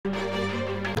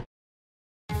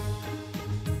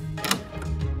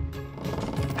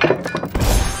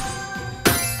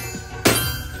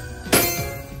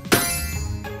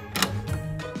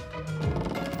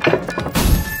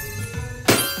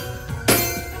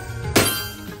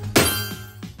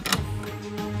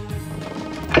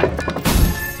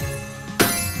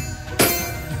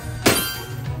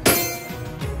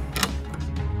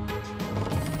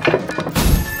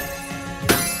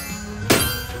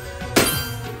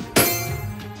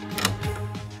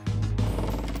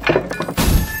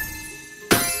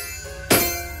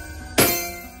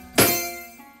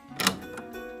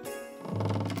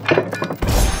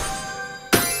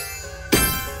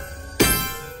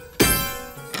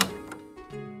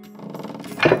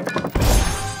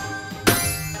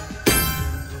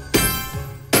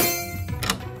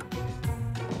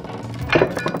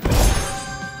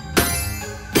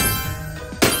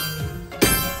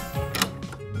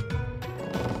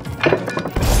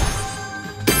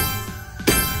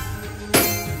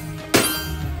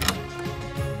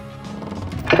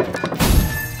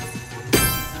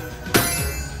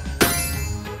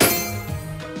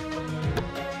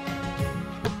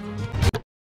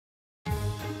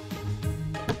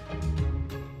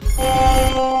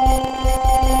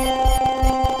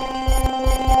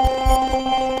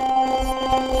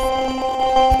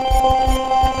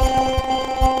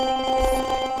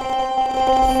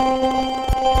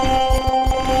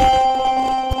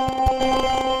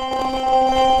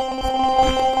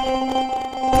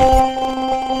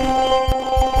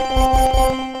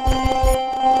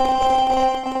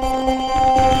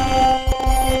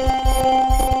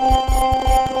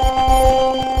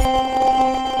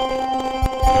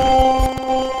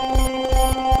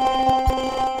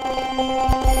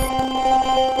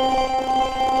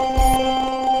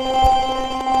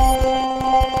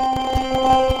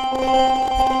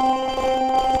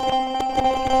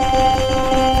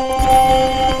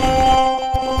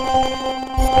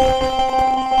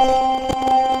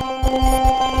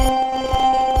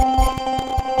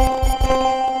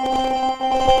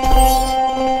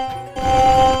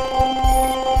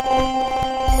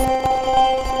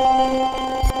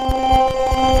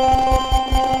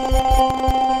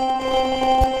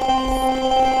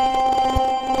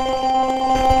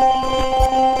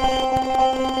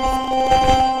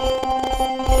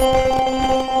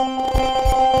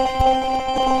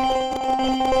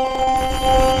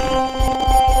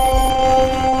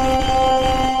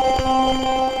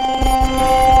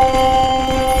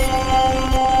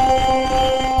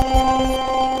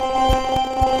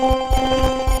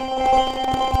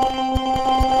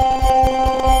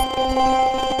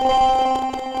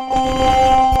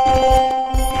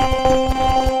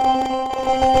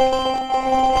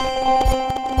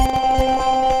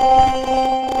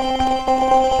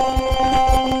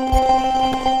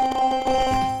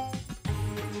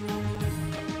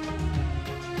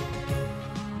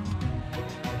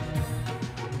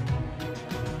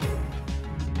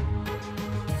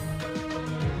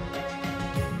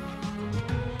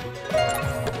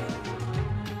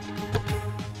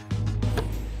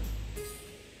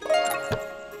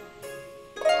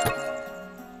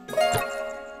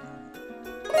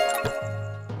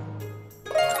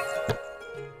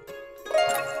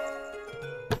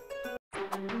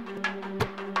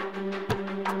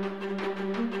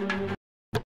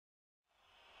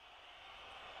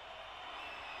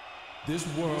This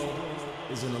world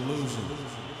is an illusion.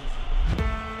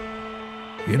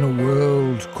 In a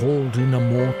world called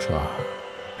Immorta,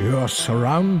 you are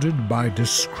surrounded by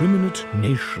discriminate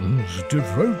nations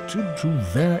devoted to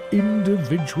their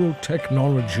individual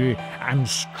technology and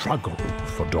struggle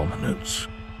for dominance.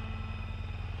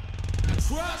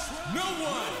 Trust no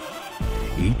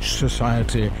one! Each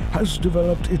society has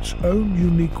developed its own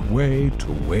unique way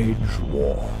to wage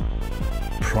war.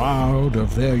 Proud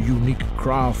of their unique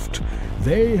craft,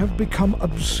 they have become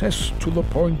obsessed to the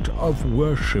point of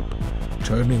worship,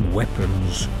 turning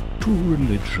weapons to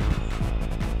religion.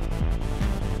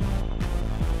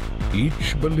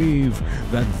 Each believe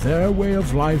that their way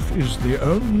of life is the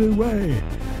only way,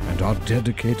 and are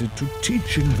dedicated to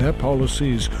teaching their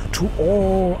policies to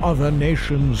all other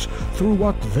nations through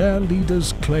what their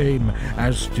leaders claim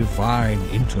as divine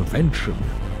intervention,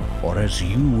 or as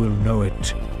you will know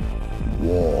it,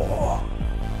 war.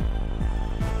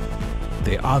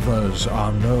 The others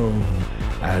are known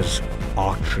as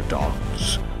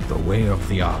Archidons, the way of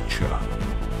the archer;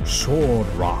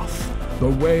 Swordwrath, the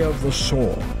way of the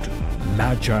sword;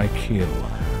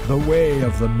 Magikill, the way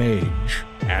of the mage;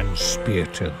 and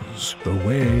speartons, the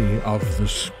way of the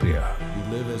spear.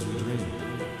 We live as we dream.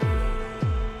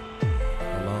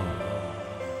 Alone.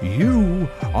 You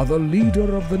are the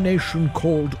leader of the nation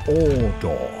called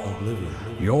Ordor. Oblivion.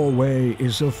 Your way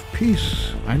is of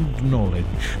peace and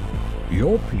knowledge.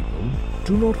 Your people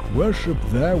do not worship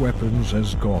their weapons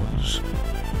as gods.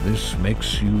 This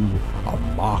makes you a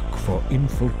mark for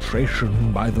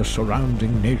infiltration by the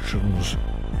surrounding nations.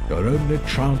 Your only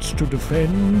chance to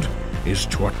defend is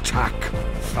to attack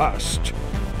first,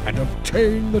 and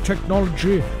obtain the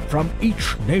technology from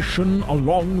each nation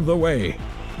along the way.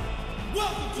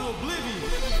 Welcome to Oblivion!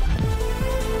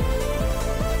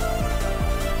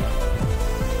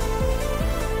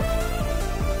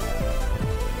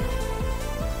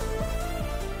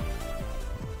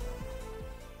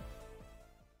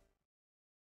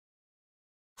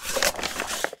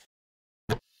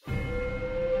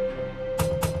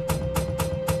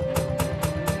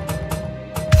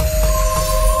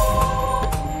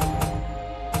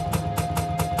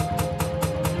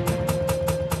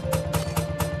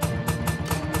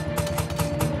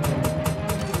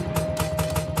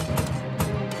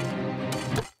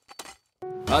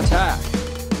 Attack!